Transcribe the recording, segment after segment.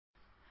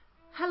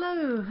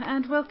Hello,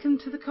 and welcome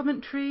to the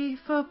commentary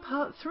for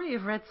part 3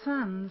 of Red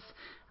Sands.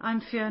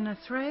 I'm Fiona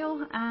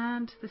Thrale,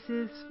 and this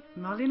is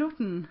Marley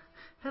Norton.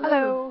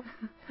 Hello.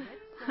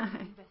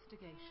 Hi.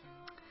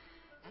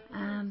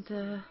 And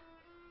The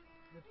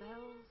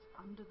bells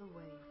under the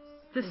waves.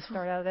 this We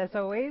start out, as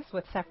always,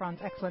 with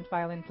Saffron's excellent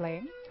violin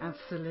playing.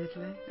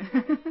 absolutely.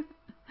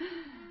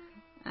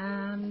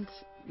 And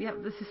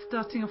this is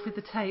starting off with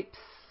the tapes.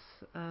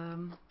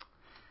 And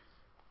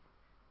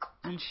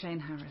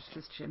Shane Harris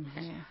as Jim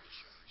here,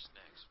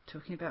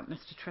 talking about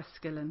Mr.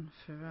 Treskillen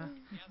for,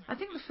 I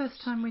think, the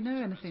first time we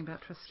know anything about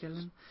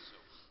Treskillen.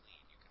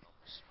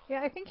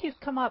 Yeah, I think he's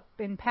come up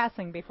in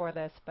passing before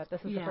this, but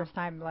this is the first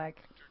time,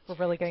 we're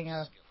really getting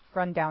a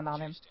rundown on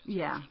him.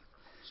 Yeah.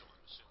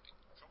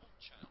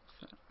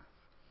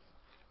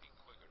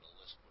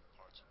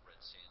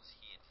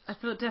 I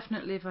thought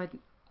definitely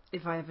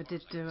if I ever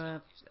did do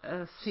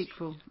a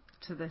sequel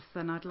to this,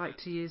 then I'd like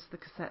to use the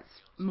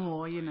cassettes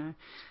more, I think.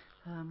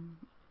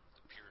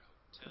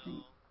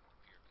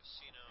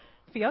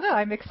 Fiona,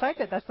 I'm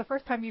excited. That's the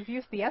first time you've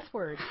used the S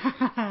word.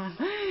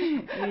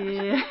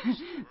 Yeah,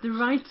 the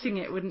writing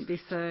it wouldn't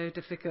be so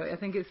difficult. I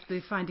think it's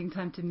the finding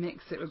time to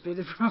mix it would be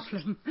the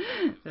problem.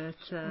 But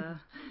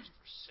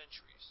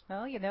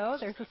well,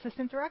 there's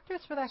assistant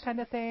directors for that kind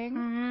of thing.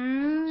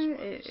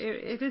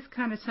 it is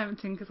kind of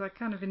tempting because I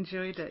kind of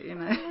enjoyed it,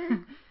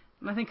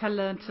 I think I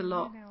learnt a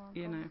lot,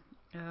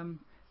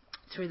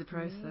 through the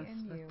process.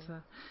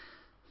 But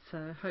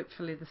so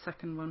hopefully the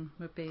second one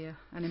would be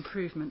an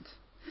improvement.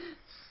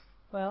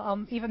 Well,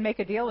 I'll even make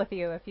a deal with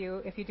you. If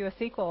you do a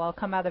sequel, I'll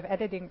come out of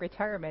editing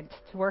retirement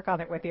to work on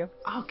it with you.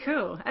 Oh,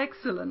 cool.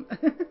 Excellent.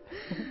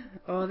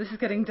 Oh, this is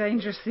getting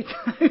dangerously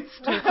close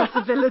to a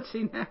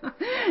possibility now.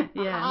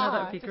 Yeah, no,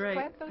 that'd be just great.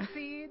 Plant those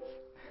seeds.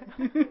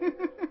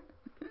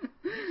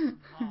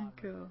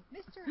 Cool.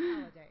 Mr.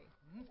 Halliday.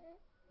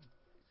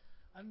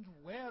 And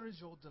where is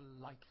your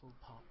delightful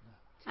partner?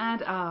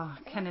 And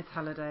Kenneth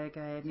Halliday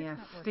again, yes.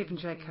 Stephen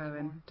J.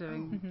 Cohen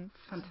doing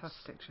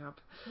fantastic job.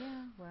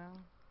 Yeah, well.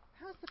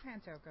 How's the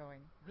panto going?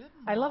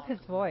 I love his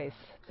voice.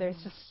 There's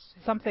just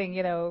something,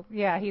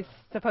 he's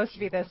supposed to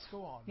be this,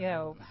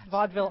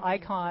 vaudeville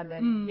icon,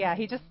 and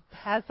he just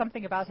has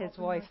something about his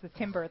voice, the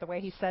timbre, the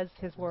way he says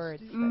his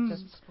words, that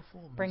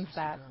just brings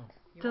that.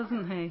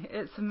 Doesn't he?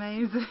 It's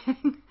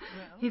amazing.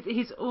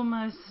 He's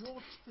almost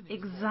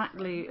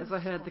exactly as I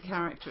heard the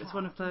character. It's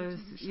one of those,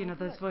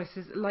 those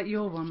voices, like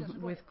your one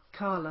with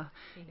Carla.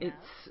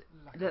 It's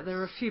that there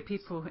are a few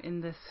people in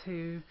this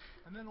who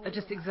are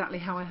just exactly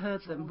how I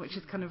heard them, which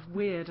is kind of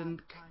weird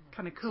and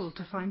kind of cool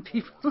to find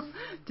people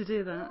to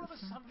do that.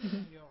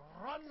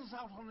 Runs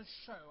out on a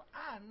show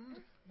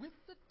and with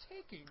the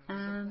takings.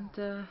 And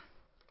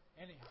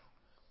anyhow,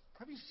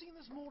 have you seen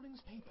this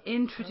morning's paper?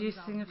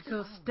 introducing, of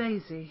course,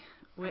 Daisy,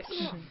 which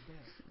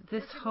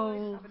this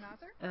whole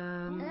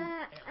Oh no.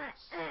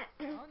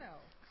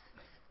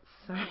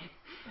 sorry,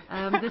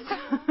 this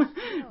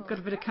got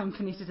a bit of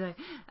company today.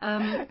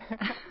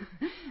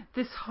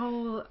 This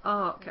whole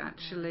arc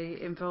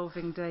actually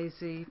involving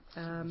Daisy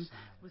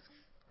was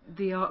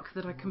the arc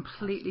that I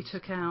completely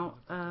took out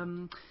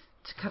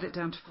to cut it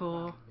down to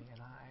 4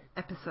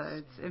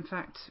 episodes. In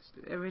fact,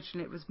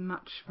 originally it was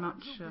much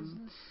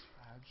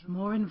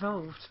more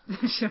involved,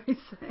 shall we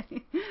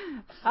say.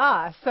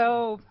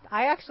 So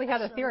I actually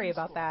had a theory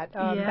about that.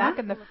 Back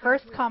in the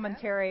first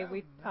commentary,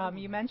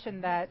 you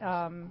mentioned that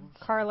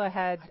Carla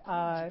had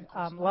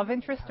love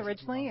interest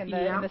originally in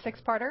the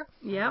 6-parter.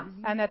 Yeah.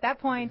 And at that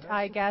point,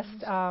 I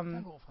guessed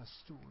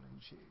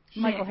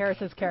Michael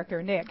Harris's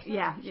character, Nick.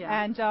 Yeah.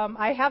 And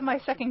I have my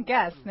second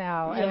guess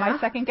now, and my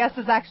second guess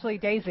is actually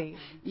Daisy.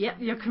 Yeah,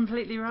 you're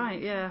completely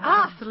right. Yeah,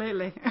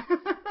 absolutely.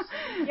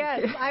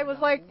 Yes, I was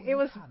like, it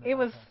was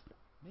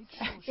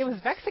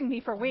vexing me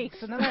for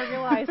weeks, and then I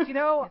realized, we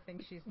don't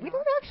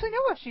actually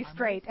know if she's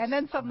straight, and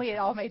then suddenly it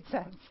all made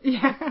sense.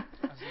 Yeah.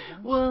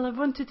 Well, I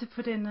wanted to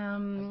put in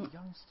a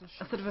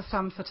sort of a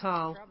femme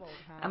fatale,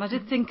 and I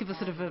did think of a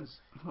sort of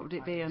what would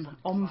it be, an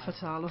homme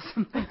fatale or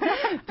something,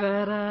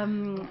 but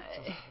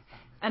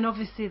and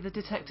obviously the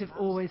detective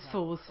always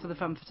falls for the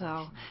femme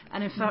fatale,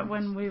 and in fact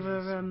when we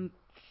were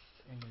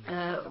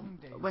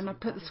when I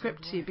put the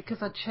script to you,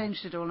 because I'd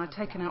changed it all and I'd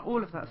taken out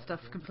all of that stuff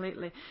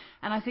completely,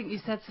 and I think you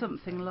said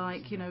something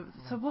like,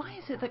 so why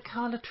is it that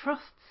Carla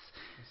trusts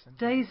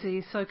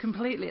Daisy so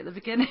completely at the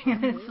beginning?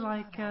 And it's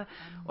like,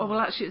 well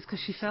actually it's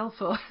because she fell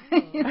for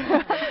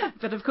it.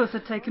 But of course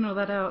I'd taken all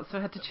that out, so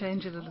I had to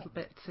change it a little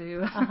bit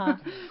too.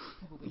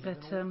 But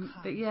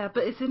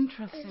it's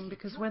interesting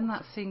because when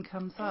that scene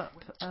comes up,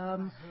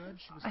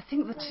 I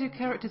think the two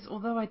characters,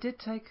 although I did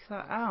take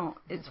that out,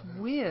 it's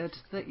weird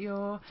that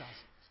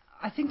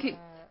I think it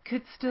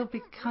could still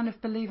be kind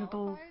of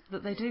believable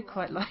that they do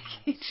quite like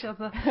each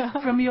other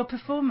from your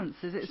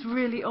performances. It's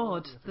really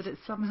odd that it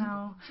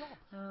somehow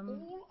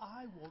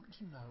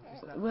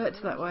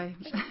worked that way.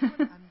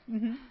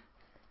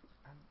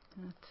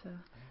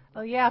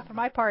 Oh yeah, for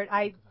my part,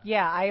 I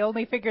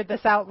only figured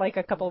this out like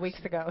a couple of weeks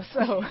ago.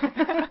 So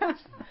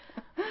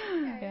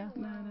Yeah,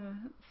 no,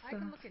 I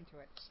can look into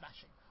it.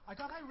 Smashing. I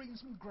got Irene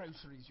some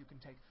groceries you can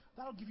take.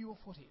 That'll give you a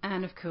foot in.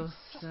 And of course,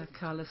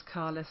 Carlos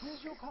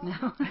Where's your car?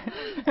 now.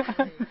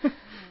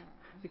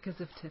 Because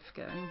of Tiff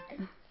going.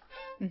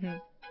 Mm-hmm.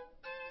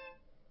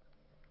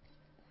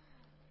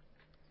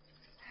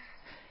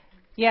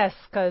 Yes,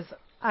 because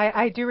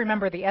I do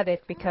remember the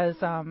edit because,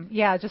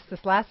 just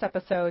this last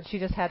episode, she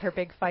just had her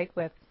big fight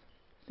with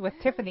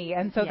Tiffany.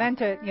 And so then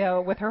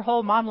with her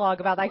whole monologue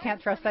about I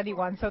can't trust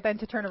anyone, so then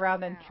to turn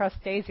around and trust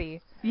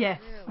Daisy.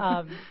 Yes.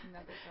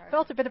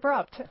 Felt a bit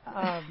abrupt.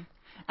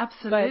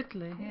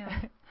 Absolutely,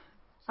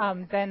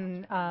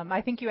 Then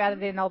I think you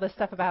added in all this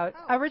stuff about,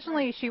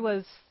 originally she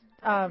was,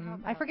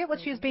 I forget what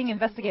she was being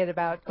investigated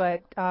about,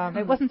 but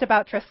it wasn't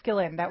about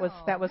Treskillen. That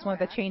was one of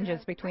the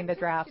changes between the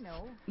drafts.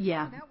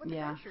 Yeah.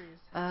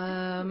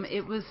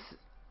 It was,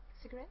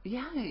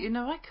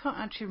 I can't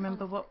actually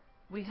remember what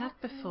we had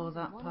before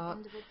that part.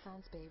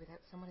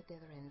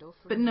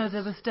 But no,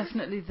 there was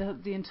definitely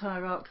the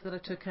entire arc that I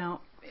took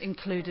out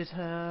included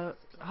her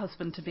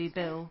husband to be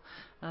Bill,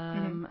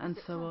 and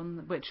so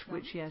on, which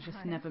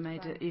just never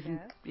made it even,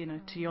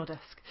 to your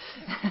desk.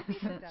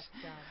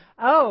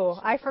 Oh,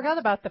 I forgot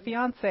about the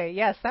fiance.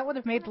 Yes, that would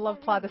have made the love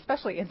plot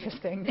especially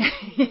interesting.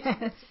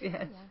 Yes.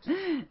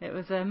 It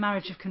was a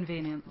marriage of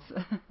convenience.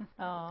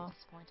 Oh.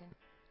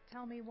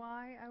 Tell me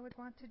why I would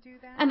want to do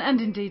that. And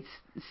indeed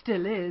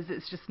still is.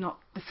 It's just not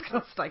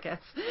discussed, I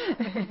guess,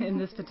 in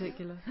this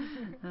particular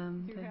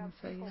thing. Have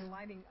people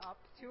lining up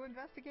to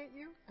investigate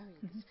you? Oh,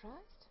 you're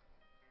surprised?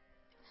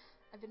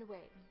 I've been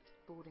away.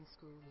 Boarding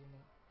school,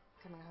 uni.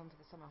 Coming home for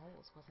the summer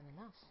halls wasn't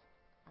enough.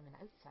 I'm an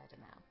outsider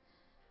now.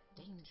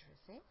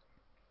 Dangerous, eh?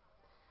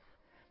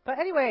 But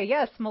anyway,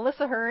 yes,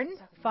 Melissa Hearn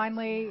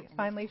finally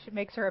she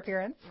makes her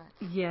appearance.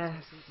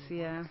 Yes.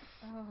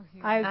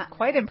 I was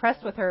quite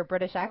impressed with her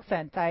British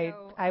accent. I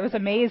was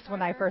amazed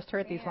when I first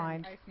heard these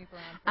lines.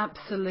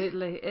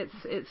 Absolutely,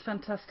 it's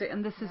fantastic,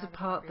 and this is a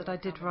part that I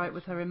did write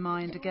with her in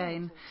mind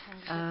again.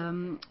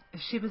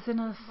 She was in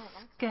a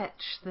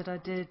sketch that I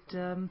did.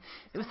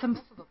 It was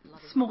some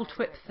small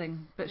twip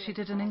thing, but she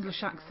did an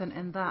English accent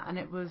in that, and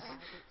it was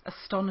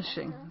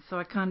astonishing. So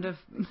I kind of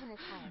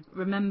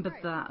remembered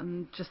that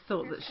and just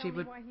thought that she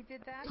would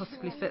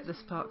possibly fit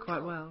this part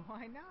quite well.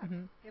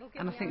 Mm-hmm.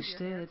 And I think she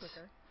did.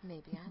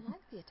 Maybe I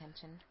like the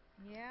attention.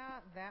 Yeah,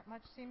 that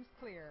much seems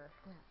clear.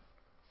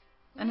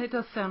 And it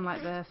does sound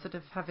like they're sort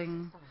of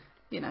having,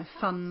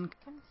 fun.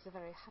 Kenneth's a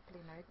very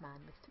happily married man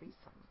with 3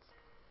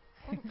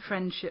 sons.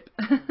 Friendship.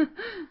 Has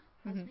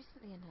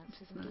recently announced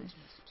his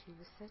engagement to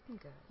a certain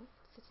girl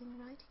sitting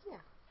right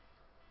here.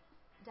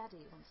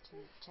 Daddy wants to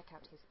check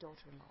out his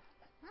daughter-in-law.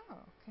 Oh,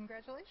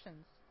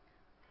 congratulations.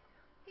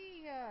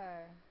 He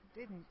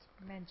didn't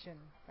mention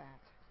that.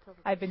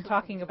 I've been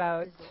talking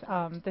about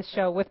this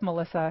show with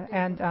Melissa,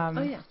 and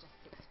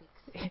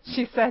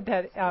she said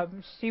that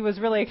she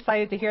was really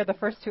excited to hear the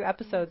first 2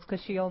 episodes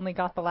because she only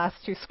got the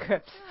last 2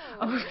 scripts.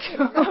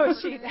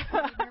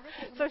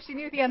 So she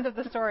knew the end of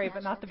the story,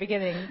 but not the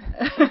beginning.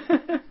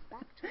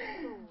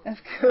 Of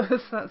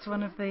course, that's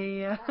one of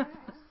the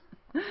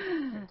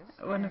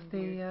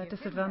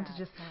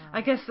disadvantages.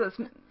 I guess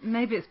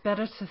maybe it's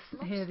better to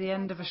hear the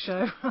end of a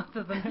show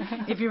rather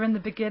than if you're in the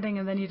beginning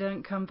and then you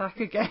don't come back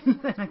again.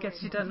 Then I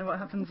guess you don't know what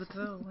happens at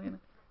all. I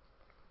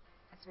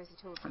suppose he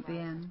told At the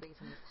end. away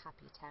from this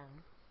happy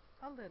town.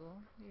 A little,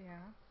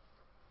 yeah.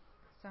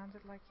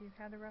 Sounded like you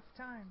had a rough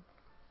time.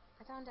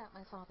 I found out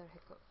my father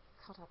had got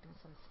caught up in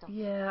some stuff.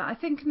 Yeah, I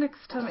think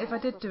next time, if I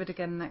did do it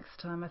again next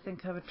time, I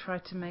think I would try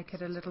to make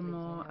it a little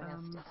more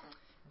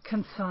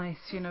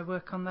concise,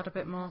 work on that a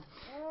bit more.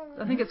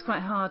 I think it's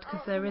quite hard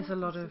because there is a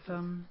lot of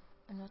I'm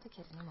not a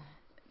kid anymore.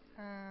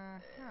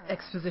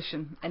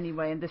 exposition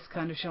anyway in this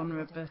kind of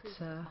genre, but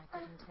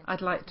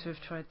I'd like to have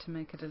tried to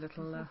make it a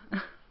little a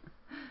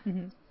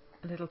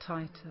little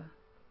tighter.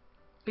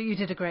 But you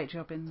did a great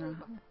job in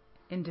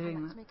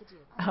doing that.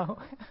 Oh.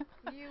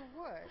 You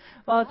would.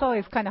 Well, it's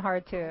always kind of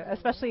hard to,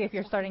 especially if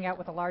you're starting out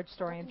with a large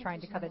story and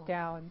trying to cut it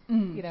down.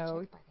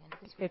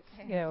 It's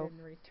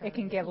it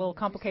can get a little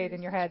complicated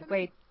in your head.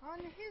 Wait,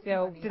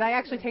 did I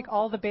actually take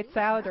all the bits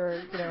out,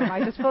 or am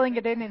I just filling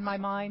it in my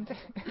mind?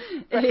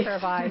 Fresh pair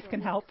of eyes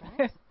can help.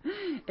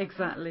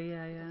 Exactly.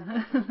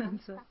 Yeah.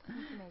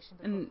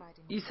 And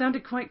you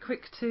sounded quite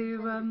quick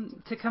to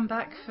come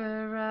back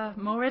for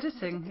more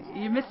editing. Are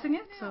you missing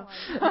it? Or?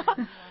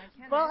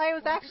 Well, I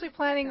was actually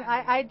planning.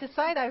 I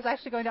decided I was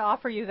actually going to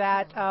offer you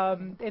that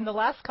in the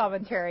last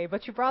commentary,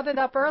 but you brought it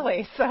up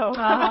early, so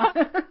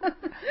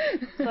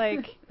it's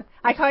like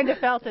I kind of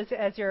felt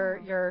as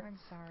your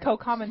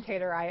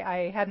co-commentator,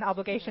 I had an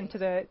obligation to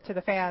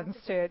the fans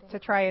to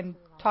try and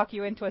talk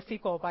you into a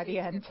sequel by the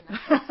end.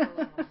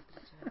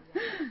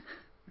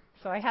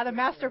 So I had a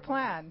master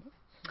plan.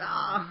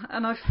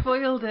 And I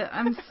foiled it.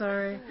 I'm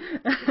sorry.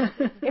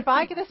 If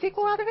I get a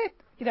sequel out of it,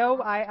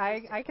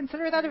 I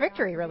consider that a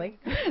victory, really.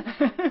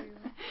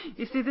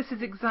 You see, this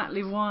is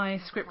exactly why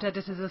script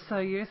editors are so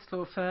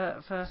useful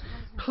for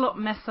plot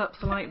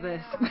mess-ups like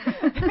this.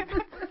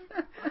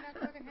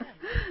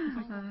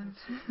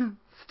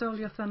 Stole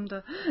your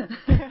thunder.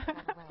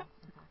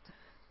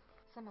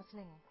 Summer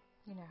fling,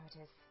 you know how it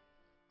is.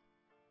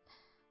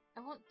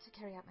 I want to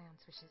carry out my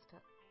aunt's wishes,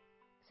 but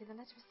see, the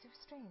letter is so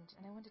strange,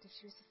 and I wondered if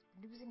she was just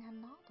losing her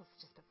marbles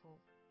just before.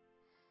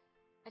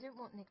 I don't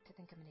want Nick to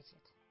think I'm an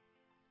idiot.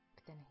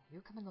 But then you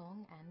come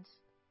along and,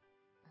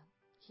 well,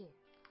 here.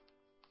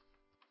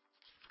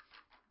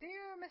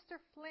 Dear Mr.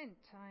 Flint,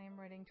 I am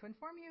writing to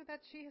inform you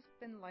that she has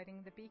been lighting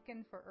the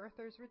beacon for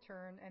Earther's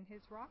return, and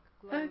his rock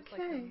glows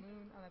like the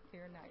moon on a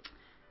clear night.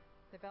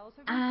 The bells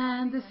have been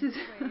And this is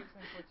waves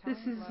and this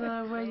is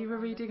blood where you were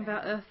on the reading sand.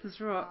 about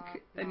Earth's rock,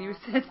 and you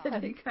Blah, said blah.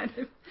 that it kind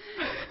of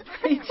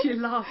made you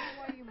laugh,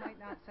 Why you might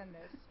not send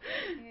this.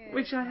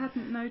 which I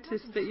hadn't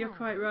noticed, but you're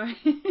quite right.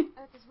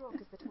 Earth's rock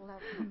is the tall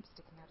elf hump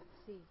sticking out of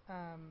the sea.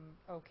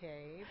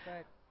 Okay,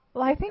 but...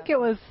 Well, I think it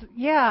was,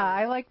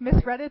 I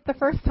misread it the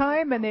first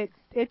time, and it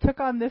took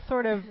on this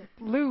sort of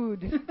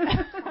lewd.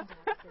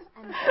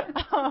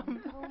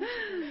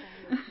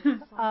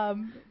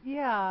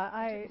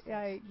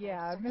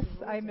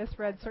 I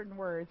misread certain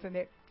words, and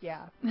it,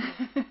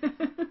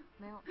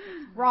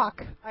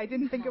 Rock. I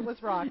didn't think it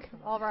was rock.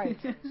 All right.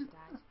 I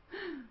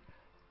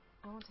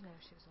want to know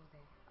if she was all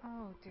there.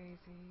 Oh,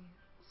 Daisy.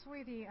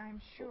 Sweetie, I'm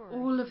sure.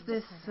 All of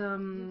this,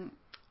 in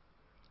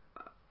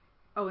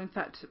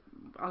fact,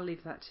 I'll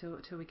leave that till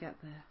we get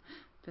there.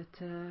 But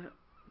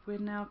we're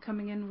now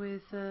coming in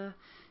with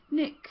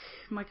Nick,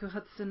 Michael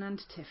Hudson, and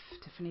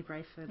Tiffany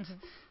Brayford.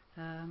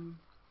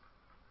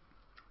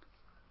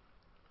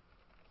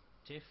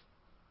 Tiff,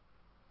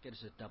 get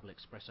us a double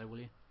espresso, will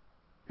you?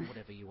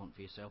 Whatever you want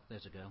for yourself.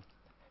 There's a girl.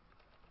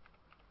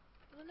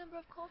 The number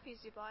of coffees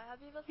you buy, have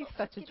you ever He's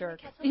thought such a of keeping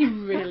jerk. kettle He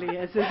on? really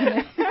is, isn't he?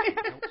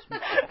 Helps me.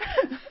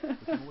 We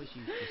can always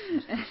use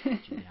this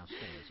kitchen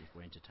downstairs if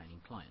we're entertaining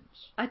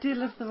clients. I do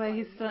love the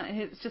way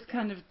it's just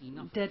kind of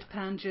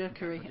deadpan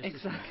jerkery,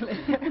 exactly.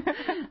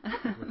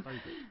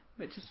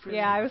 Which is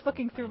brilliant. Yeah, I was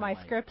looking through my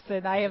scripts,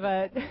 and I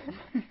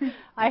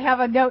have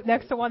a note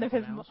next to one of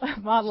his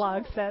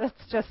monologues that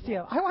it's just,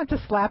 I want to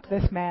slap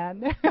this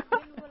man.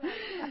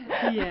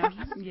 Yeah.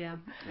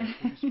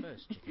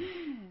 First, chicken.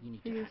 You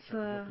need to catch up with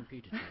your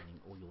computer training,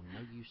 or you're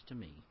no use to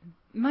me.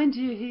 Mind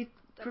you, he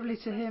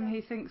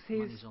thinks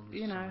he's,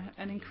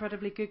 an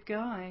incredibly good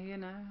guy,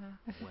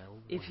 Well,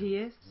 if he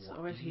is, what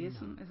or if do he you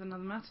isn't, know? is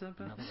another matter,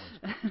 but... Another one's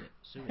got it.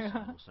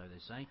 Suicide, or so they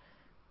say.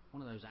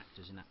 One of those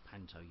actors in that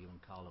panto you and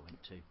Carla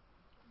went to.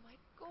 Oh my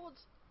God,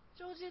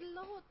 Georgie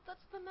Lord,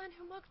 that's the man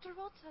who mugged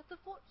Dorota, the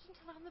fortune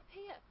teller on the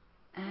pier.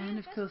 And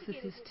of course this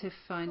is Tiff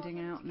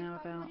finding out now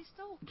about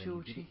Well, you did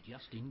Georgie. it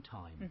just in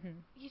time.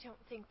 You don't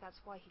think that's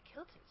why he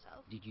killed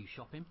himself? Did you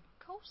shop him?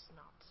 Of course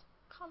not.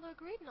 Carla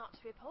agreed not to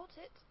report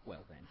it.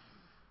 Well then,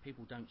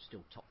 people don't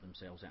still top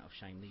themselves out of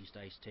shame these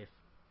days, Tiff.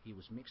 He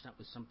was mixed up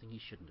with something he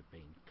shouldn't have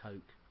been.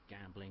 Coke,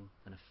 gambling,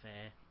 an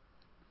affair.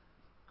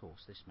 Of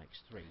course, this makes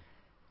three.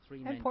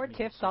 And poor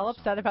Tiff's all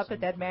upset about the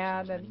dead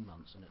man, and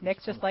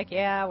Nick's just like,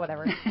 yeah,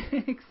 whatever.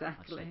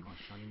 Exactly.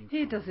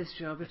 He does his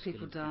job. If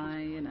people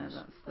die, that's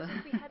But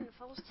if we hadn't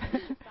forced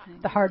him into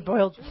that The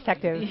hard-boiled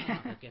detective. Yeah.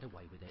 Get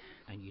away with it,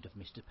 and you'd have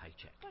missed a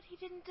paycheck. But he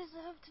didn't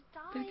deserve to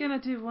die. But again, I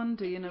do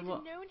wonder, If we'd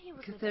what... known he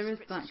was in Because a there is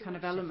desperate that kind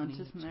of situation. element,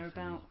 isn't there,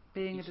 about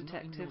being a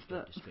detective, It's not in your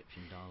that job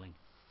description, darling.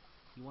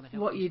 You want to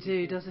help what these you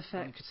do people does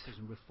affect into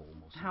prison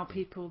reform or how something.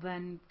 people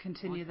then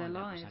continue their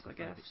lives, I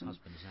guess. His And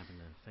husband is having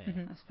an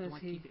affair. I suppose Do I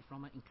he keep it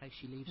from her in case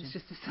she leaves has him?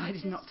 just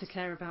decided not to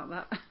care about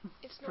that.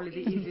 It's not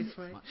Probably the easy, is easiest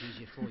it? way. Much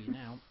easier for you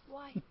now.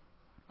 Why?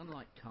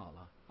 Unlike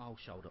Carla, I'll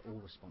shoulder all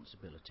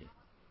responsibility.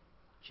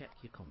 Check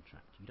your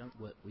contract. You don't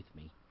work with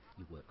me,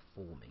 you work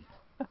for me.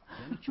 The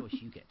only choice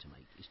you get to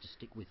make is to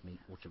stick with me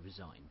or to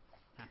resign.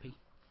 Happy?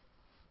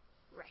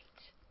 Right.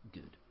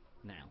 Good.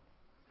 Now,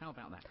 how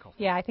about that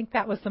coffee? Yeah, I think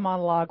that was the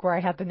monologue where I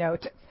had the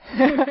note.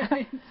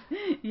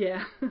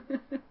 Yeah.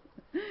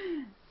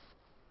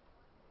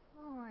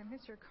 Oh, I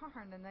miss your car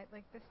on a night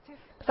like this, too.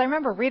 Because I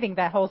remember reading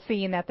that whole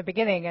scene at the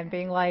beginning and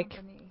being like,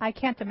 I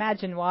can't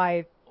imagine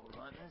why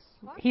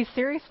he's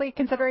seriously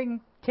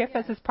considering Tiff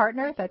as his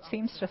partner. That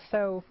seems just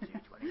so...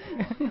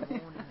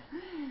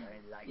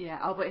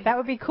 Yeah, That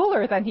would be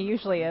cooler than he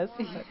usually is.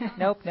 But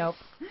nope.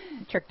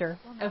 Tricked her.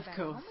 Of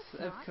course.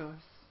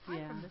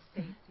 Yeah.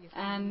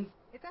 And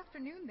it's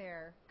afternoon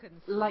there.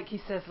 like he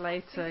says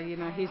later,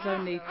 he's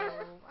only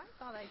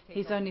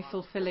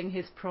fulfilling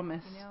his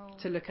promise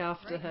to look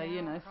after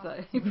her,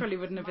 so he probably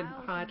wouldn't have been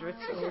hired her at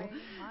all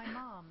My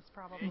mom's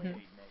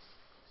probably.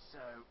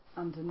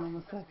 under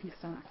normal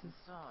circumstances.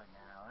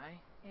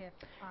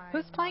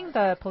 Who's playing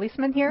the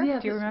policeman here?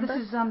 Yeah, Do you remember?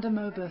 This is Xander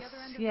Mobus.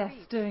 Yes,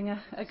 doing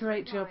a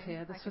great job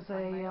here. This was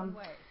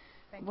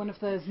one of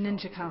those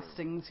ninja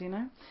castings, Good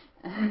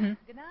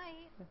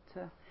night.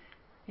 But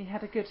he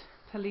had a good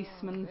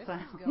policeman This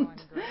sound. is going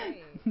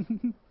great.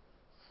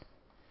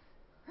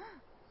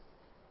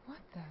 What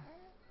the?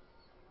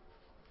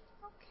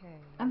 Okay.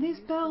 And these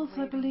bells,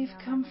 I believe,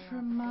 come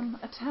from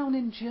a town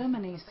in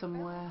Germany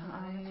somewhere.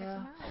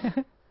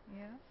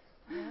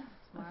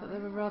 I thought they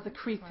were rather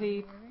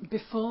creepy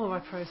before I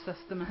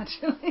processed them,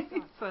 actually.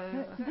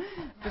 So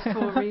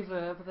before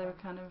reverb, they were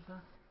kind of...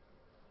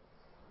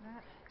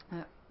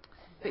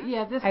 But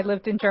yeah, this... I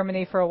lived in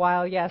Germany for a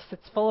while, yes.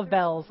 It's full of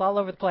bells all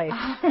over the place.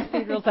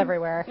 Cathedrals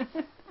everywhere.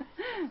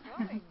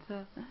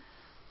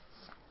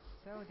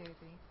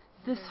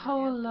 This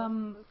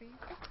whole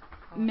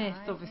myth,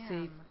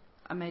 obviously,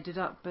 I made it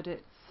up, but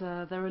it's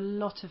there are a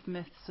lot of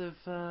myths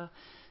of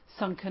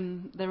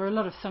sunken... There are a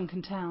lot of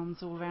sunken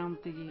towns all around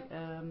the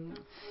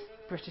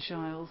British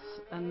Isles,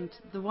 and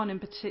the one in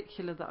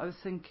particular that I was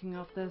thinking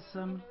of, there's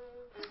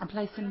a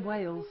place in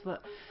Wales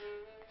that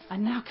I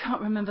now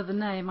can't remember the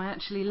name. I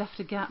actually left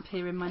a gap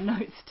here in my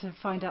notes to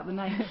find out the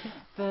name.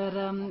 But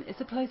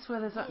it's a place where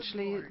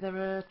there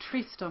are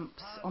tree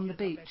stumps on the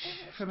beach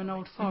from an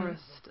old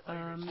forest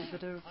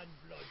that have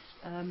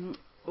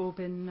all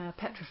been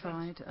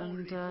petrified,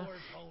 and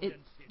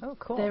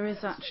cool. There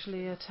is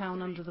actually a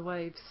town under the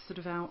waves, sort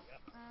of out,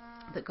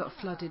 that got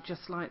flooded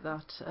just like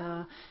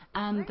that.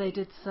 And they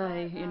did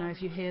say,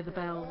 if you hear the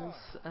bells,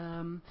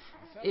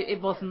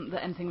 it wasn't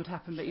that anything would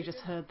happen, but you just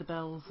heard the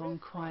bells on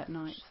quiet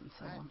nights and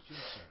so on.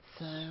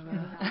 So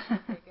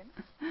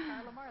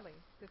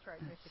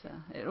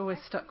it always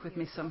stuck with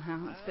me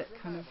somehow. It's a bit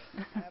kind of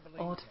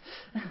odd.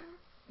 I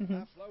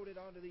floated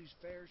onto these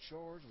fair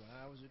shores when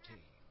I was a teen.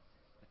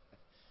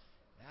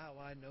 Now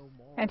I know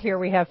more. And here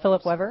we have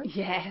Philip Weber.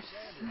 Yes.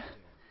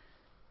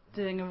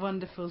 Doing a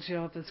wonderful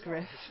job as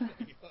Griff.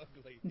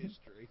 Ugly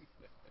history.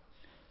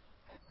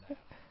 Now,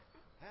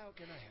 how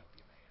can I help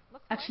you,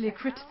 ma'am? Actually, a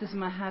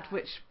criticism I had,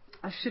 which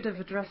I should have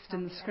addressed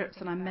in the scripts,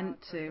 and I meant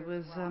to,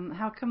 was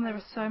how come there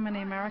are so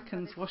many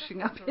Americans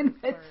washing up in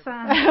red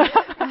sand?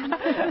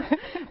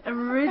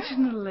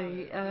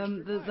 Originally,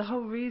 the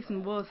whole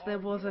reason was there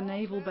was a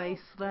naval base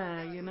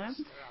there,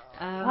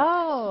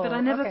 but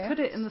I never put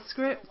it in the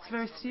scripts,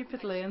 very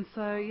stupidly, and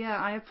so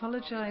I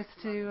apologise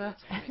to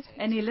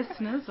any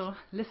listeners or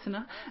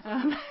listener.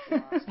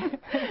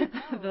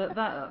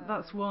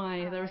 That's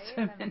why there are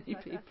so many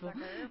people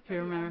who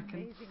are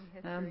American.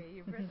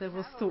 There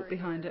was thought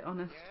behind it,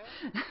 honest.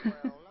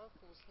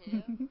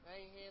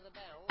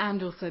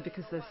 And also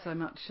because there's so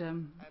much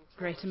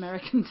great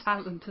American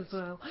talent as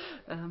well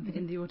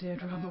in the audio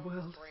drama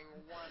world.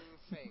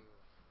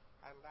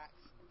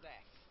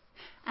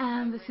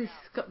 And this is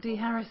Scott D.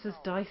 Harris's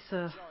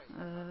Dicer,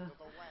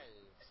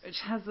 which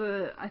has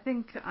I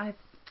think I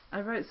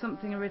wrote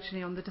something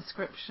originally on the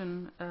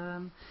description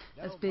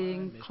as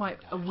being quite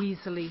a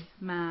Weasley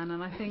man,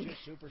 and I think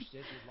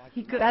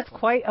that's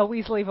quite a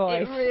Weasley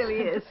voice. It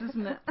really is,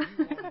 isn't it?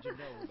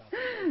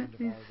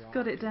 He's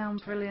got it down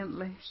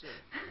brilliantly.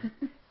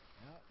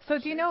 So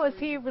do you know, is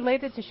he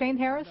related to Shane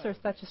Harris, or is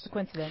that just a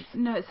coincidence?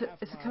 No, it's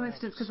a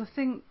coincidence, because I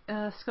think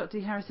Scott D.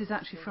 Harris is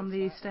actually from the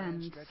East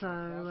End, so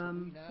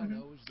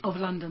of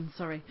London,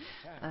 sorry,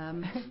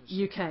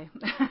 UK.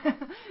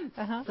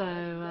 So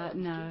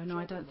no,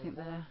 I don't think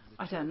they're.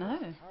 I don't know.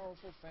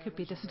 Could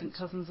be distant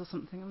cousins or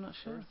something. I'm not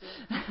sure.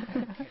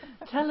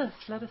 Tell us.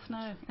 Let us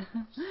know.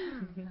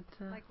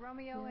 But, like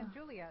Romeo and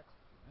Juliet.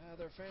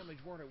 Their families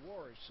weren't at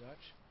war as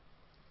such.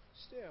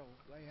 Still,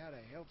 they had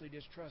a healthy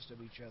distrust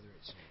of each other,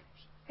 it seems.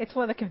 It's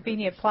one of the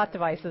convenient plot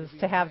devices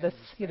to have this,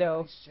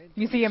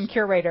 museum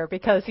curator,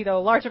 because,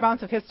 large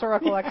amounts of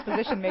historical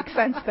exposition makes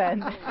sense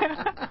then.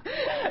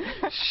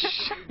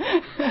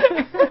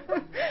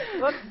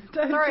 Oops,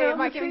 sorry,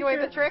 am I giving away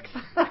the tricks?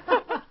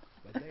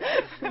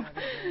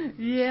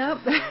 Yep.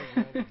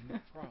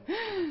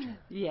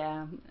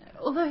 Yeah.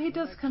 Although he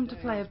does come to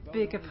play a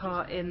bigger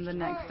part in the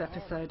next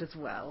episode as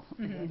well.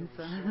 Terribly,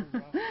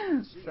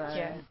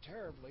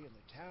 and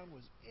the town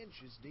was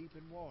inches deep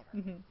in water.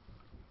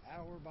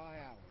 Hour by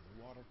hour,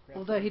 the water crept.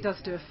 Although he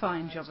does do a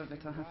fine job of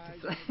it, I have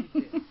to say.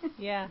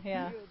 Yeah.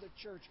 The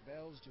church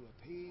bells to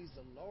appease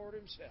the Lord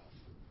himself.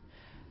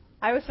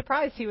 I was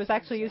surprised he was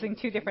actually using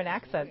two different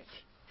accents.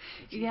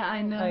 Yeah,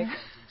 I know.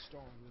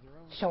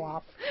 Show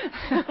off.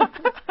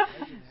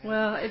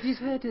 Well, if you've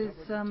heard his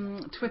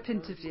TWIP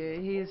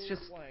interview, he is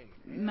just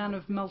a man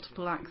of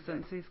multiple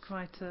accents. He's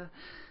quite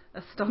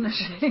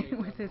astonishing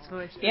with his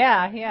voice.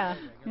 Yeah.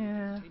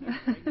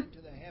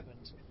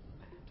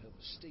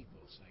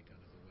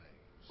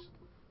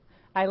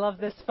 I love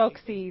this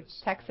folksy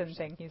Texan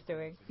thing he's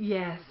doing.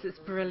 Yes, it's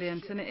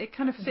brilliant, and it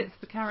kind of fits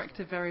the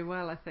character very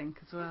well, I think,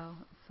 as well.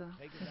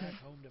 Taken back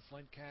home to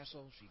Flint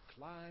Castle, she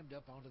climbed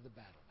up onto the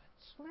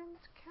battlements.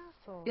 Flint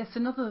Castle. Yes,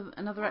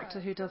 another actor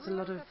who does a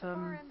lot of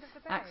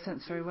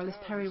accents very well is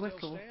Perry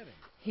Whittle.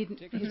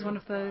 He's one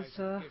of those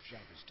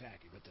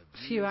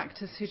few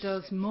actors who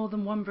does more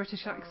than one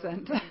British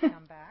accent.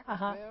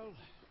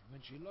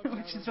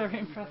 Which is very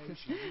impressive.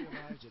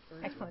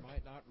 Excellent.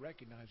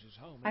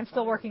 I'm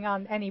still working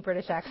on any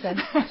British accent.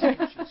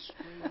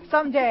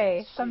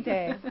 Someday.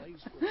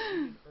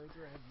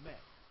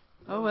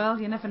 Oh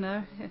well, you never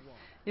know.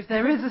 If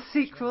there is a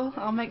sequel,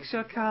 I'll make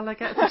sure Carla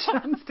gets a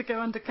chance to go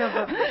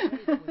undercover.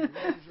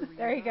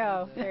 There you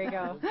go.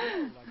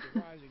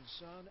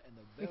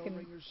 We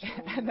can,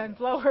 and then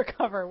blow her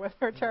cover with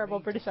her terrible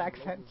British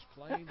accent.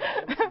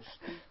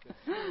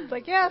 It's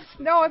like, yes,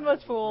 no one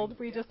was fooled.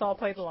 We just all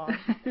played along.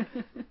 You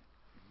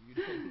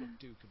don't look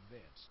too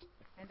convinced.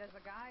 And as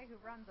a guy who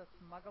runs a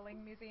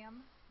smuggling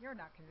museum, you're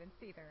not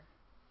convinced either.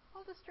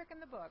 Oldest trick in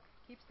the book.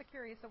 Keeps the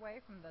curious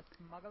away from the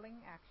smuggling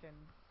action.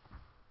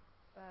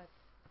 But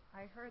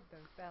I heard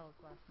those bells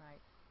last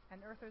night,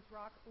 and Earther's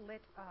Rock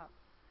lit up.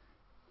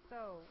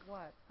 So,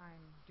 what?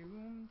 I'm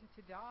doomed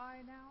to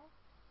die now?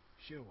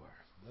 Sure,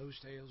 those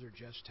tales are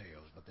just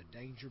tales, but the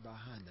danger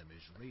behind them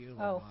is real.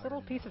 Oh,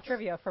 little piece of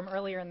trivia from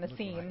earlier in the Look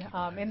scene.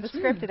 like you In the guys-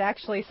 script, it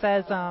actually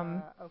says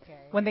Okay.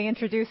 when they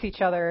introduce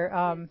each other,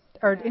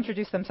 or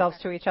introduce themselves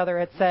to each other,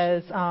 it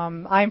says,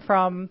 I'm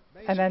from,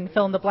 and then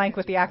fill in the blank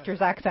with the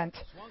actor's accent.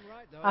 Swung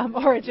right,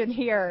 though. Origin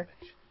here.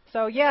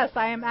 So yes,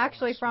 I am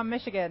actually from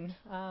Michigan.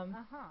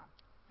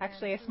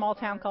 Actually, a small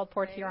town called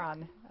Port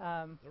Huron.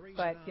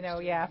 But, you know,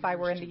 yeah, if I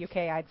were in the UK,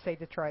 I'd say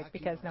Detroit,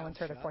 because no one's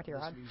heard of Port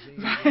Huron. This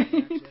museum gives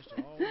me access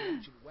to all the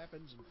ancient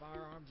weapons and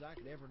firearms I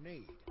could ever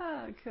need.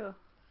 Oh, cool.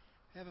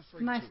 Have a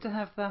free Nice tour. to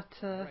have that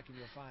I reckon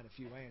you'll find a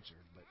few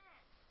answers, but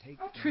take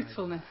my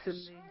truthfulness in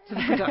advice. the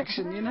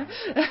production, you know?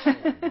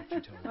 What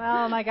you told me.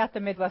 Well, and I got the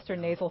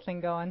Midwestern nasal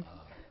thing going.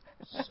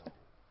 So.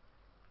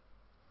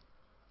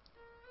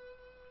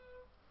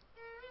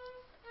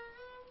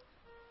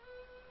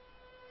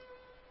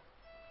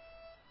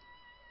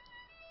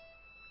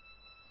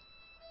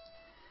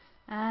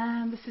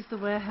 And this is the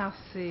warehouse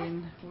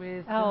scene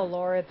with... Oh,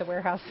 Lord, the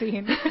warehouse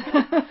scene.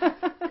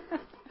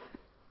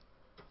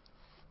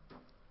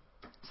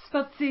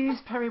 Spudsy's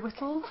Perry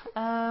Whittle.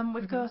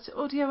 We've got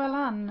Audio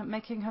Elan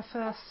making her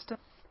first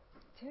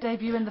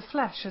debut in the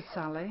flesh as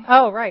Sally.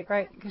 Oh, right.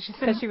 Because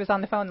Because she was on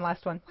the phone the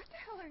last one. What the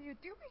hell are you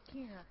doing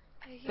here?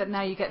 But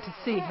now you get to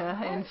see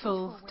her in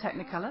full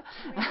Technicolor.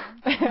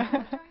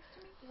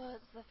 Well,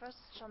 it's the first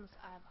chance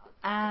I've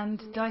had. And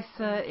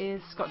Dicer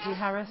is Scott D.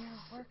 Harris.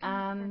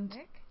 And...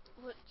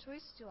 What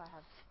choice do I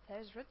have?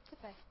 There's rent to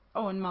pay.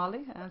 Oh, and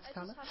Marley as I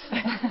Scarlett. just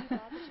had to leave the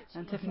attitude to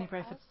And you. Tiffany I'll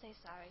Brayford. say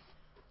sorry.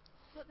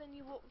 But then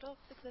you walked off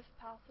the cliff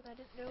path and I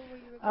didn't know where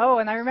you were going. Oh,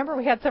 and I remember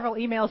we had several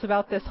emails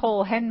about this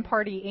whole hen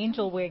party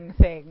angel wing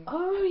thing.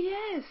 Oh,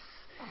 yes.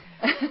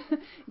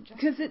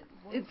 Because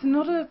it's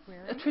not a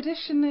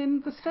tradition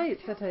in the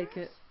States, I take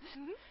it.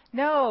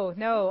 No.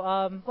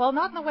 Well,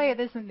 not in the way it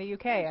is in the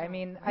UK. I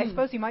mean, I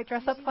suppose you might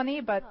dress up funny,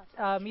 but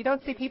you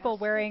don't see people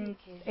wearing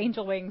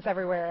angel wings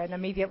everywhere and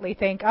immediately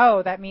think,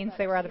 oh, that means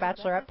they were at a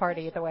bachelorette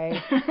party, the way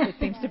it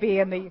seems to be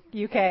in the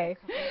UK.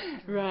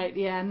 Right,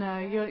 yeah, no,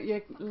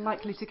 you're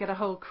likely to get a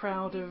whole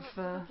crowd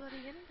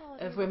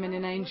of women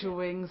in angel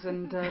wings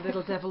and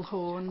little devil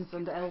horns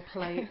and L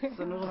plates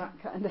and all that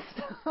kind of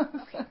stuff.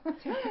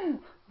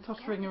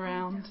 Tottering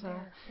around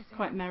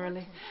quite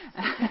merrily.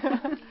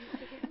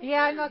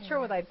 Yeah, I'm not sure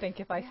what I'd think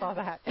if I saw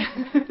that.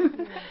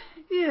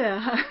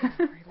 Yeah.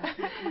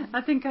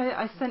 I think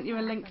I sent you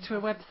a link to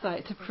a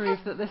website to prove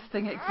that this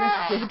thing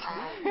existed,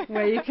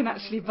 where you can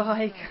actually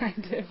buy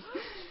kind of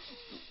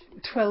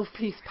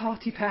 12-piece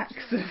party packs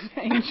of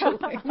angel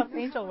wings.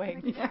 Angel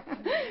wings. Yeah.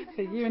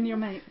 For you and your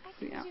mates.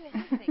 Yeah. Do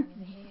anything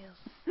in heels.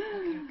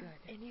 Okay, good.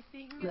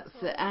 Anything. That's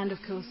it. And of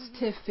course,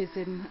 Tiff is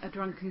in a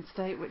drunken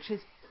state, which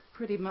is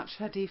pretty much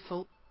her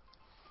default.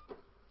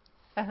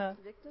 Uh-huh.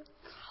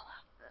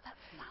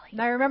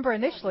 And I remember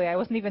initially I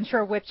wasn't even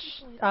sure which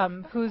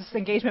whose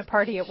engagement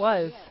party it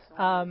was.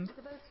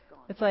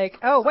 It's like,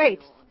 oh wait,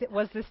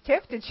 was this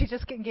Tiff? Did she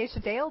just get engaged to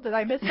Dale? Did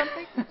I miss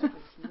something?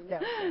 No,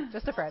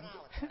 just a friend.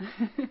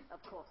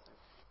 Of course.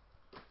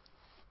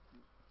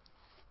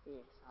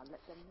 Yes, I'll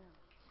let them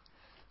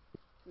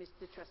know.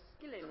 Mr.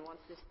 Traskillin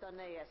wants this done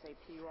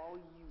ASAP or I'll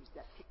use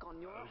that pick on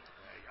your...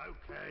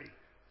 Okay.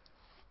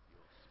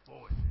 You're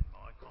spoiling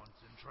my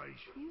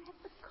concentration. You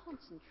have to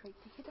concentrate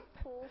to hit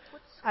a poor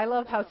foot. I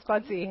love how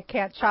Spudsy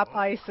can't chop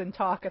ice and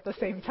talk at the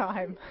same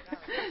time.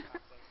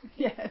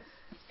 Yes.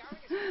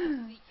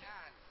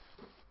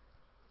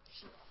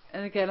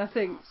 And again, I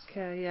think,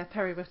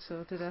 Perry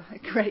Whittle did a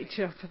great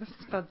job of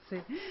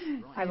Spudsy.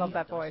 I love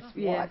that voice.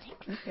 Yeah.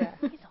 Yeah.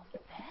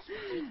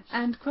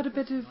 And quite a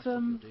bit of Nice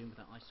job you're doing with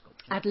that ice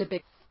sculpture.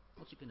 ad-libbing.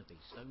 What's it going to be?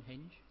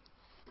 Stonehenge?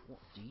 What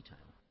detail?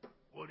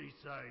 What'd he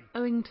say?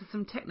 Owing to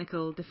some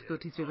technical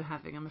difficulties we were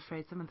having, I'm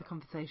afraid some of the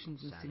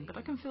conversations were seen, but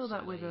I can fill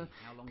that with a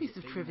piece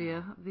of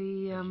trivia.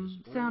 The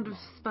sound of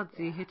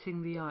Spudsy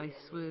hitting the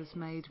ice was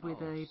made with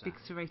a big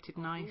serrated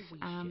knife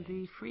and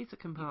the freezer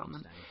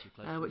compartment,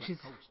 which is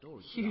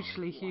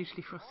hugely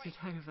frosted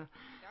over.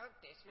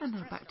 And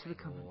now back to the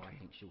I commentary.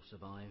 think she'll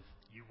survive.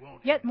 You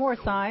won't Yet more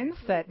signs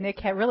that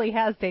Nick really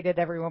has dated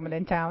every woman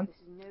in town.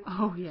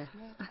 Oh, yes.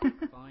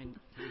 Fine,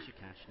 here's your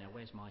cash. Now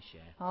where's my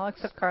share? All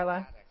except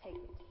Carla. Take it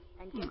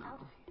and get out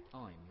of here.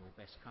 I'm your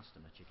best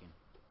customer, chicken.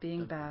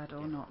 Being bad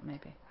or not,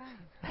 maybe.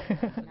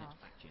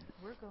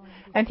 We're going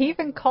to And he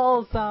even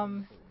calls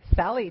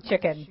Sally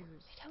chicken.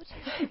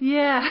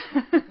 Yeah.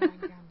 going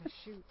down the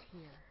chute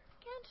here.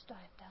 Can't dive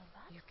down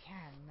that. You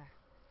can.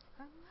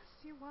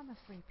 Unless you want to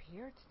sleep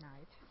here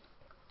tonight.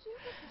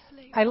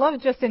 I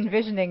love just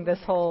envisioning this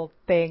whole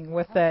thing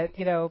with the,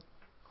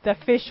 the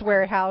fish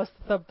warehouse,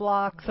 the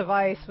blocks of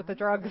ice with the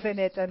drugs in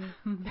it, and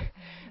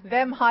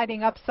them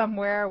hiding up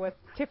somewhere with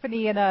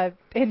Tiffany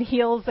in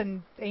heels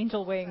and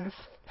angel wings,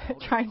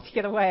 trying to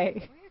get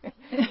away. Make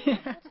a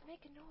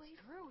noise.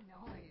 True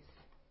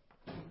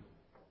noise.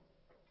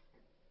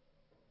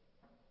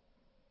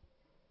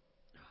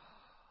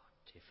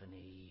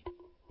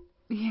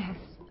 Yes.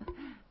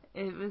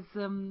 It was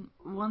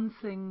one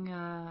thing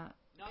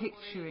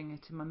picturing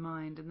it in my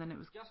mind, and then it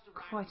was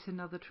quite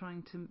another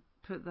trying to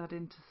put that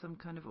into some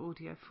kind of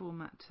audio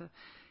format to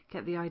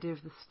get the idea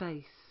of the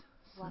space.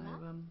 So,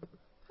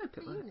 hope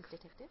it works.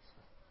 Detective.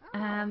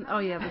 Oh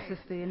yeah, this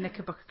is the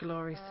Knickerbocker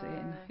Glory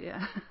scene.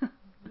 Yeah.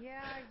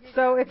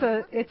 So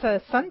it's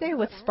a sundae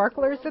with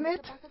sparklers in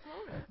it?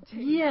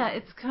 Yeah,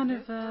 it's kind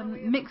of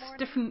mixed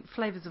different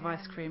flavours of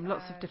ice cream,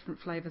 lots of different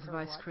flavours of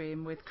ice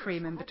cream with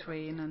cream in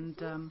between,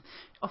 and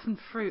often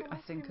fruit, I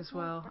think, as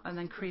well, and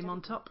then cream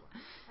on top.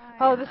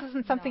 Oh, this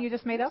isn't something you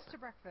just made up?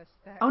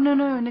 Oh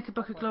no,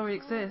 Knickerbocker Glory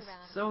exists.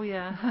 Oh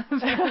yeah.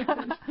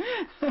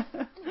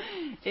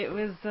 It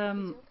was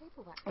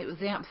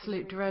the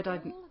absolute dread.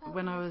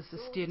 When I was a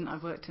student, I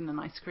worked in an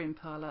ice cream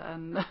parlour,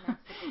 and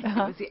it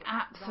was the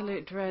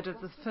absolute dread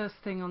of the first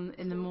thing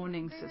in the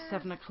mornings at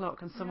 7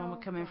 o'clock, and someone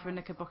would come in for a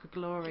Knickerbocker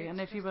Glory, and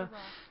if you were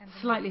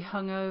slightly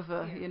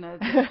hungover, you know,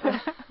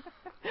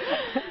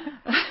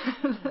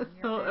 the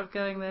thought of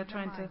going there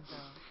trying to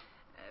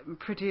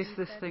produce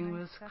this thing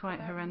was quite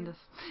horrendous.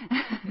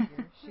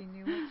 She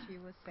knew what she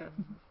was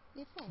saying.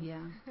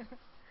 Yeah.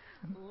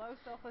 Low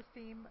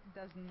self-esteem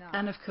does not.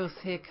 And of course,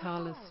 here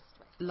Carla's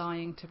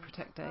lying to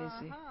protect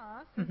Daisy.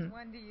 Since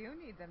when do you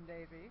need them,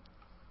 Daisy?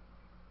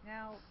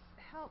 Now,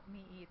 help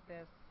me eat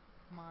this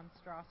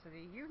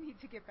monstrosity. You need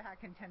to get back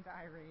and tend to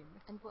Irene.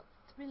 And what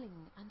thrilling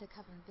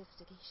undercover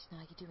investigation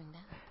are you doing now,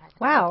 Private?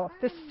 Wow,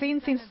 this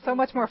scene seems so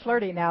much more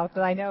flirty now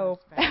that I know.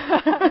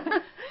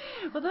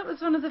 Well, that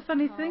was one of the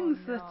funny things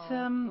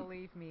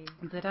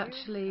that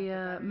actually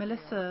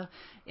Melissa,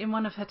 in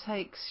one of her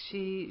takes,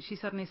 she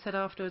suddenly said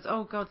afterwards,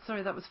 "Oh God,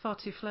 sorry, that was far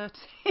too flirty."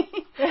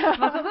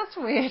 And I thought, that's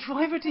weird.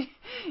 Why would he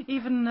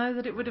even know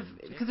that it would have?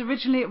 Because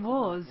originally it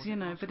was, you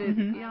know. But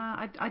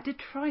yeah, I did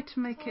try to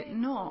make it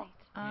not,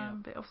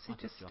 but obviously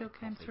just still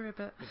came through a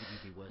bit.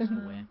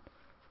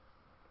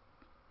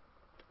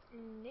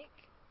 Nick,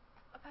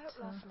 about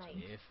last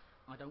night.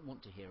 I don't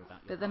want to hear about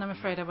but then I'm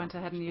afraid I went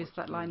ahead and used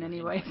that line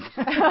anyway.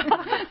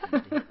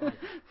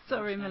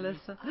 Sorry,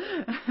 Melissa.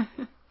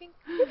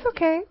 It's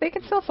okay. They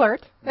can still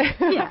flirt.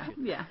 Yeah.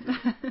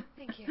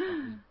 Thank you.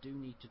 We do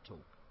need to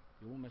talk.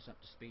 You're almost up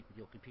to speed with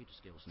your computer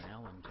skills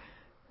now, and...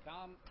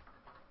 Come.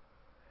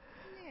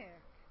 Nick.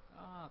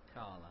 Ah,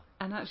 Carla.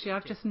 And actually,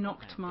 I've just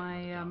knocked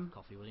my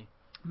coffee, will you?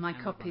 my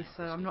copy,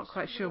 so I'm not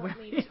quite sure where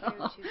we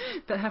are.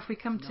 But have we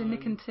come to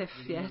Nick and Tiff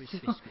yet?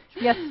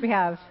 Yes, we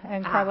have.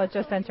 And Carla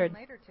just entered.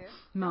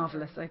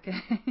 Marvellous,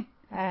 okay.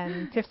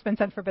 And Tiff's been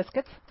sent for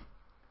biscuits.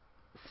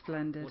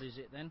 Splendid. What is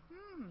it then?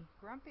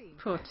 Grumpy.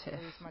 Poor Tiff.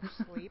 Lose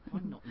much sleep.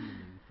 I'm not in the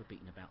mood for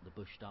beating about the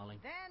bush, darling.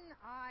 Then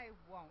I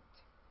won't.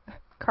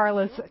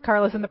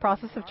 Carla's in the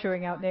process of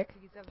chewing out Nick.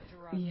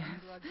 Yes.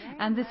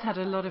 And this had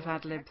a lot of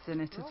ad-libs in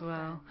it as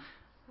well.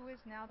 Who is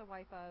now the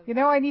wife of... You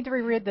know, I need to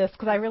reread this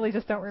because I really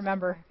just don't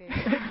remember.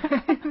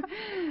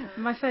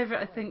 My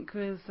favourite, I think,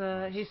 was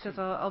he says,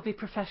 I'll be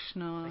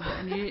professional.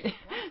 And you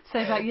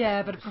say back,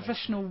 yeah, but a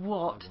professional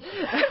what?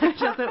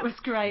 Which I thought was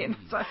great, and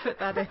so I put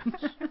that in.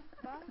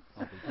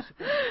 I'll be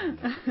disappointed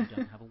if you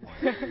don't have a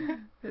wife.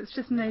 It's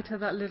just made her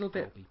that little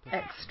bit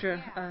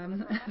extra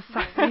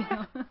sassy,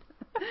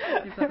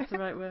 if that's the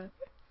right word.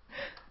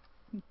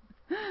 You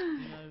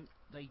know,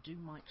 they do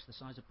mics the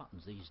size of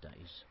buttons these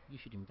days. You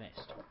should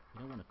invest. You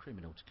don't want a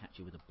criminal to catch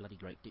you with a bloody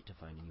great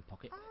dictaphone in your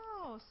pocket.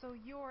 Oh, so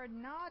you're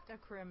not a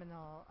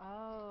criminal.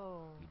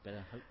 Oh. You'd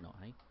better hope not,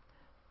 hey?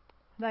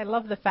 And I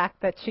love the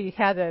fact that she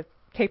had a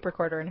tape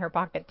recorder in her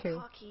pocket, too.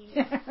 Car keys.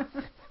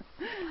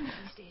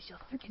 These days you'll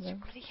think it's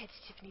really heady,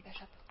 Tiffany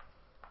Bishop.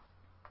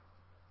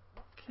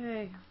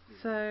 Okay,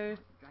 so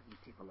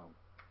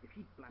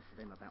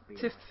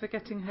Tiff's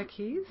forgetting her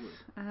keys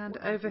and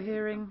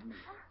overhearing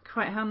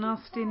quite how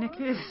nasty Nick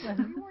is.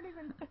 We weren't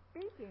even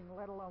speaking,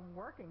 let alone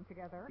working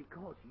together.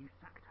 Because you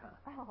sacked her.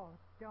 Oh,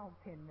 don't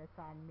pin this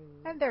on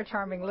me. And their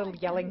charming little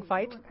yelling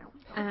fight.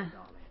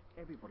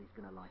 Everybody's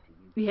going to lie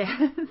to you.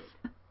 Yes.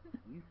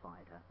 You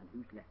fired her, and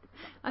who's left?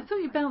 I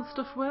thought you bounced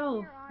off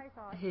well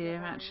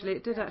here, actually.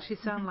 It did actually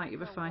sound like you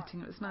were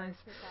fighting. It was nice.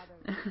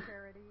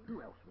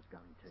 Who else was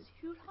going to?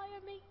 You'd hire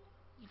me?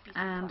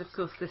 And, of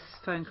course, this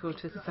phone call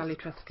to Sally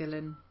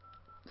Treskillen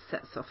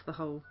sets off the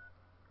whole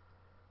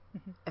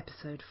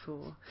episode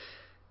 4.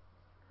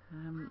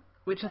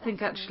 Which I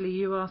think actually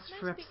you asked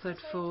for episode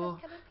 4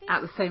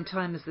 at the same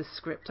time as this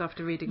script,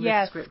 after reading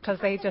this script. Yes, because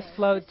they just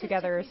flowed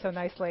together so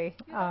nicely.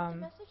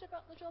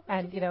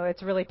 And, you know,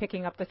 it's really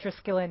picking up the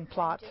Triskelion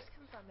plot.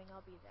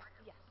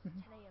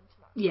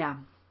 Yeah,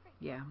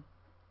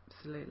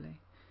 absolutely.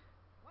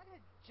 What a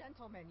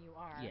gentleman you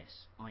are.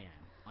 Yes, I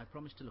am. I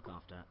promised to look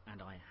after,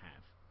 and I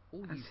have.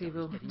 All As you've he done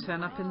will is get in turn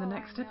my up in the way.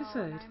 next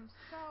episode. I'm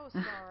so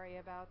sorry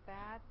about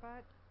that,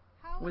 but...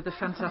 With a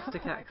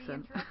fantastic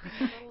accent.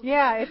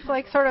 Yeah, it's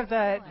like sort of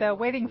the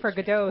waiting for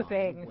Godot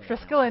thing.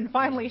 Triskelion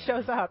finally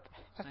shows up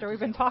after we've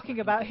been talking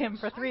about him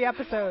for 3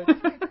 episodes.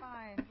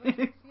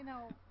 Fine. You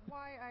know, why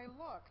why I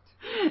looked.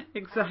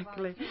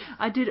 Exactly.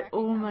 I did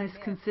almost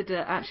consider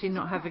actually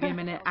not having him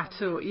in it at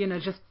all. You know,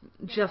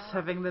 just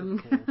having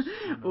them,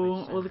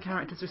 all the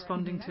characters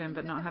responding to him,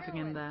 but not having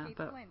him there.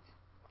 But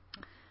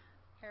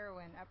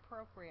Heroine,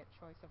 appropriate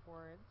choice of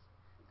words.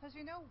 Because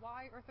you know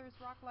why Uther's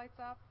Rock lights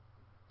up?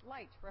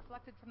 Light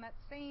reflected from that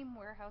same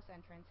warehouse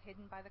entrance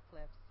hidden by the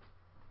cliffs.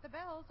 The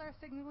bells are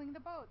signaling the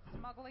boats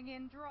smuggling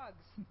in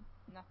drugs.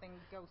 Nothing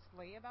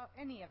ghostly about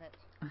any of it.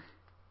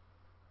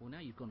 Well, now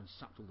you've gone and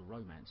sucked all the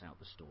romance out of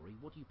the story,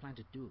 what do you plan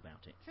to do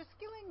about it?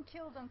 Triskelion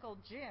killed Uncle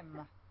Jim.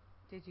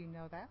 Did you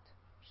know that?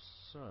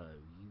 So,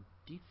 you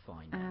did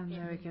find and out.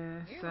 there we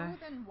go. So,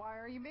 then why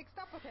are you mixed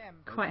up with him?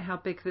 quite how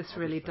big this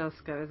really does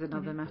go is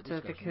another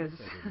matter, because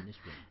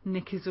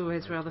Nick is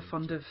always rather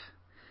fond of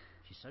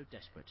She's so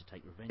desperate to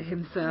take revenge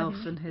himself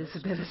and his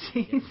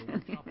abilities.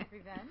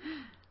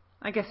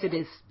 I guess it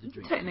is,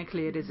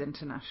 technically it is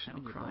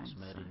international crime.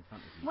 So.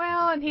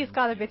 Well, and he's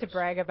got a bit to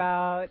brag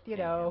about, you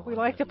know, we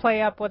like to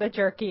play up what a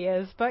jerk he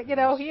is, but, you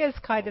know, he is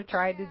kind of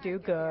trying to do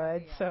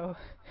good, so.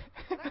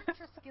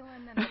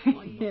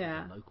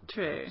 Yeah,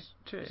 true.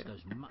 This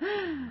goes much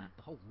beyond that,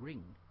 the whole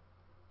ring.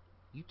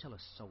 You tell a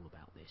soul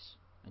about this,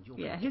 and you're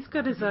yeah, he's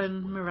got his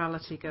own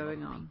morality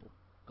going on.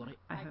 Got it?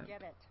 I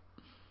get it.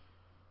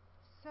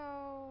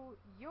 So,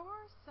 you're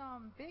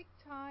some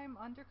big-time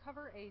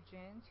undercover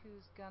agent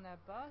who's gonna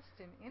bust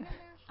an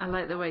international... I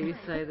like the way you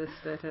say this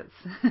bit, it's...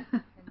 And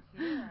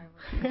here I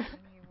was thinking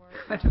you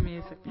were better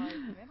music. a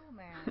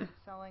middleman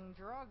selling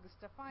drugs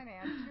to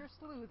finance your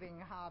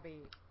sleuthing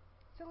hobby.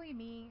 Silly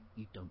me.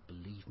 You don't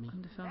believe me?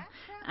 Wonderful.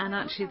 And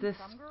actually this,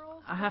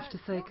 I have to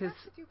say, because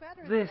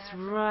this,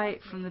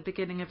 right from the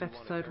beginning of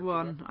episode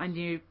 1, I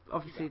knew,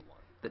 obviously,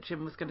 that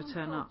Jim was going to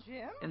turn up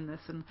in this,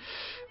 and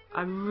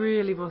I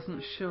really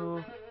wasn't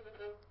sure.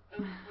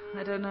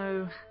 I don't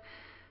know.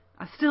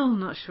 I'm still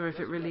not sure if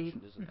it really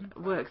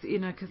works, you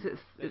know, because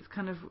it's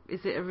kind of, is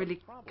it a really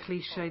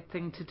cliched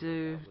thing to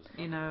do,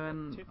 you know?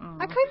 And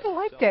I kind of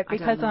liked it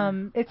because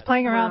it's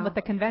playing around with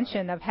the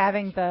convention of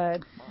having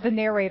the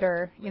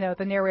narrator, you know,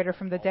 the narrator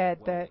from the dead,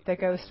 the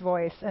ghost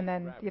voice, and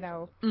then you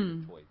know.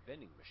 You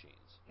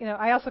know,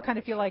 I also kind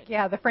of feel like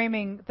the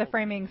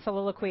framing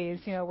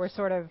soliloquies, you know, were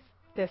sort of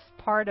this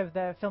part of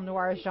the film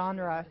noir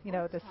genre, you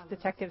know, this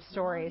detective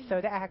story.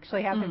 So to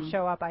actually have him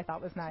show up, I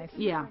thought was nice.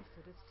 Yeah.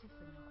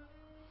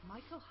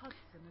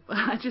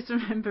 I just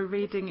remember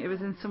reading, it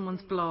was in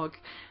someone's blog,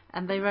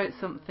 and they wrote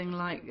something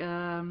like,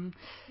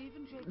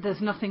 there's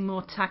nothing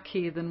more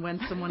tacky than when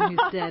someone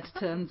who's dead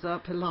turns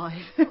up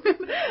alive.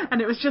 And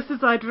it was just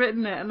as I'd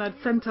written it, and I'd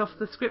sent off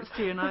the scripts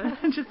to you, and I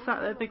just sat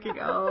there thinking,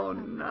 oh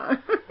no.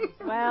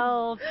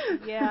 Well,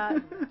 yeah,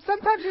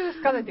 sometimes you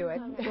just gotta do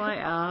it. Like,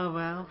 oh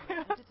well,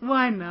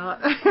 why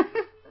not?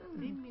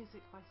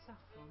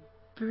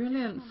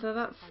 Brilliant, so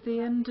that's the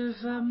end of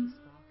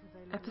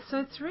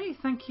episode 3.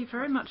 Thank you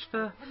very much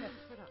for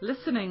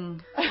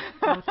listening.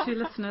 Our 2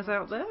 listeners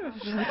out there of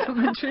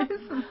commentaries.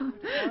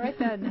 All right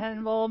then,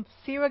 and we'll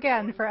see you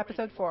again for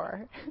episode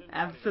 4.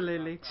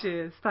 Absolutely.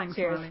 Cheers. Thanks,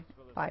 Cheers. Molly.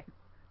 Bye.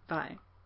 Bye.